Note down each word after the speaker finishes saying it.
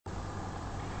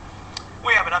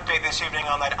an update this evening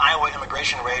on that Iowa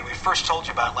immigration raid we first told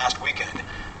you about last weekend.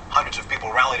 Hundreds of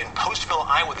people rallied in Postville,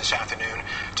 Iowa this afternoon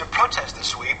to protest the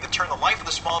sweep that turned the life of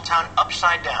the small town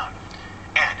upside down.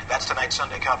 And that's tonight's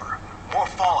Sunday cover. More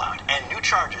fallout and new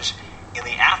charges in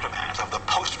the aftermath of the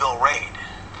Postville raid.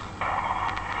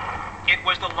 It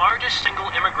was the largest single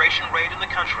immigration raid in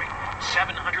the country.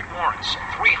 700 warrants,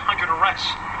 300 arrests.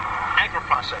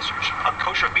 Agriprocessors, a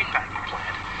kosher meatpacking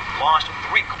plant, lost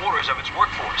 3/4 of its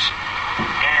workforce.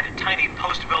 And tiny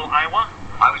Postville, Iowa?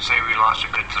 I would say we lost a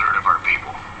good third of our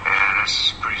people, and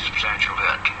it's a pretty substantial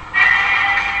hit.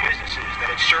 Businesses that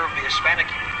had served the Hispanic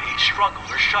community struggled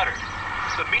or shuttered.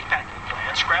 The meatpacking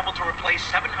plant scrambled to replace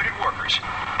 700 workers,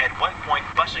 at one point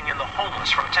busing in the homeless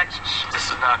from Texas. This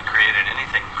has not created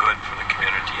anything good for the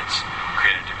community. It's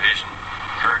created division,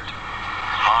 hurt,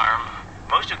 harm.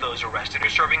 Most of those arrested are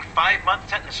serving 5-month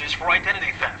sentences for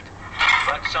identity theft.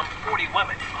 But some 40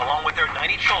 women, along with their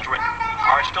 90 children,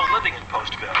 are still living in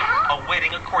Postville,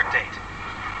 awaiting a court date.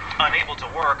 Unable to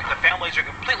work, the families are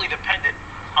completely dependent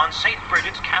on St.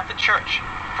 Bridget's Catholic Church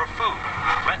for food,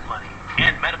 rent money,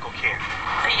 and medical care.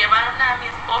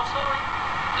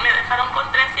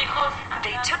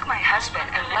 They took my husband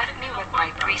and left me with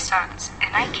my 3 sons,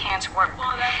 and I can't work.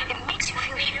 It makes you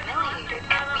feel humiliated,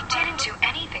 and we didn't do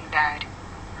anything bad.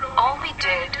 All we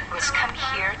did was come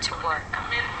here to work.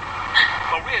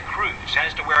 Maria Cruz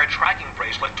has to wear a tracking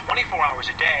bracelet 24 hours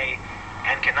a day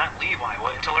and cannot leave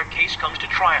Iowa until her case comes to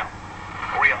trial.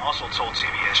 Maria also told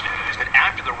CBS News that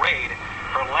after the raid,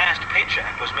 her last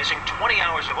paycheck was missing 20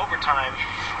 hours of overtime,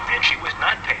 and she was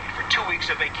not paid for 2 weeks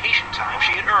of vacation time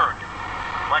she had earned.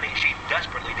 Money she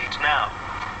desperately needs now.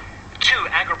 2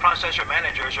 agriprocessor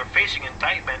managers are facing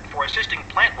indictment for assisting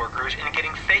plant workers in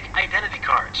getting fake identity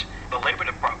cards. The Labor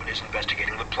Department is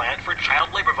investigating the plant for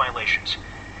child labor violations.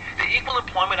 The Equal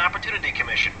Employment Opportunity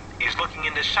Commission is looking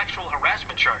into sexual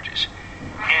harassment charges.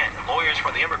 And lawyers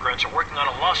for the immigrants are working on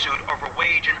a lawsuit over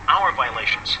wage and hour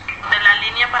violations. The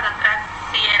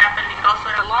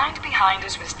line behind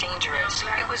us was dangerous.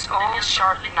 It was all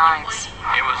sharp knives.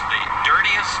 It was the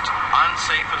dirtiest,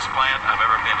 unsafest plant I've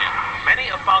ever been in.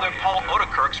 Many of Father Paul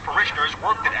Odekirk's parishioners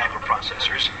worked at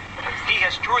Agriprocessors. He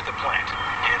has toured the plant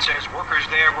and says workers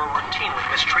there were routinely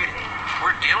mistreated.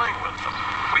 We're dealing with them.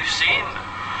 We've seen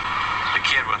the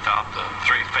kid without the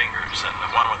 3 fingers and the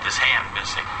one with his hand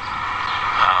missing.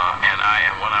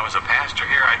 When I was a pastor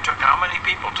here, I took how many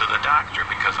people to the doctor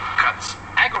because of cuts?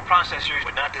 Agriprocessors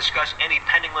would not discuss any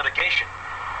pending litigation,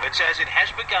 but says it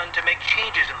has begun to make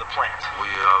changes in the plant. We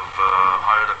have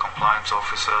hired a compliance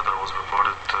officer that was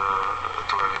reported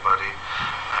to everybody,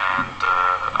 and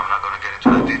I'm not going to get into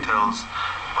the details,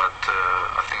 but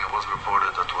I think it was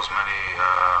reported that there was many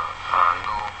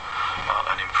new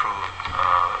and improved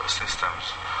systems.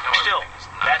 Still,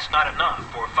 that's not enough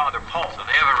for Father Paul. So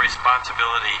they have a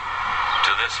responsibility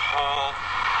to this whole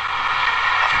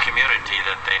community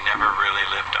that they never really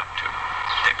lived up to.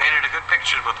 They painted a good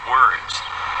picture with words,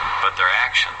 but their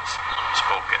actions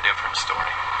spoke a different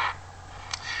story.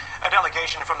 A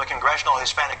delegation from the Congressional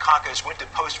Hispanic Caucus went to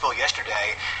Postville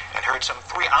yesterday and heard some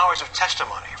 3 hours of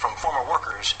testimony from former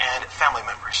workers and family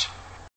members.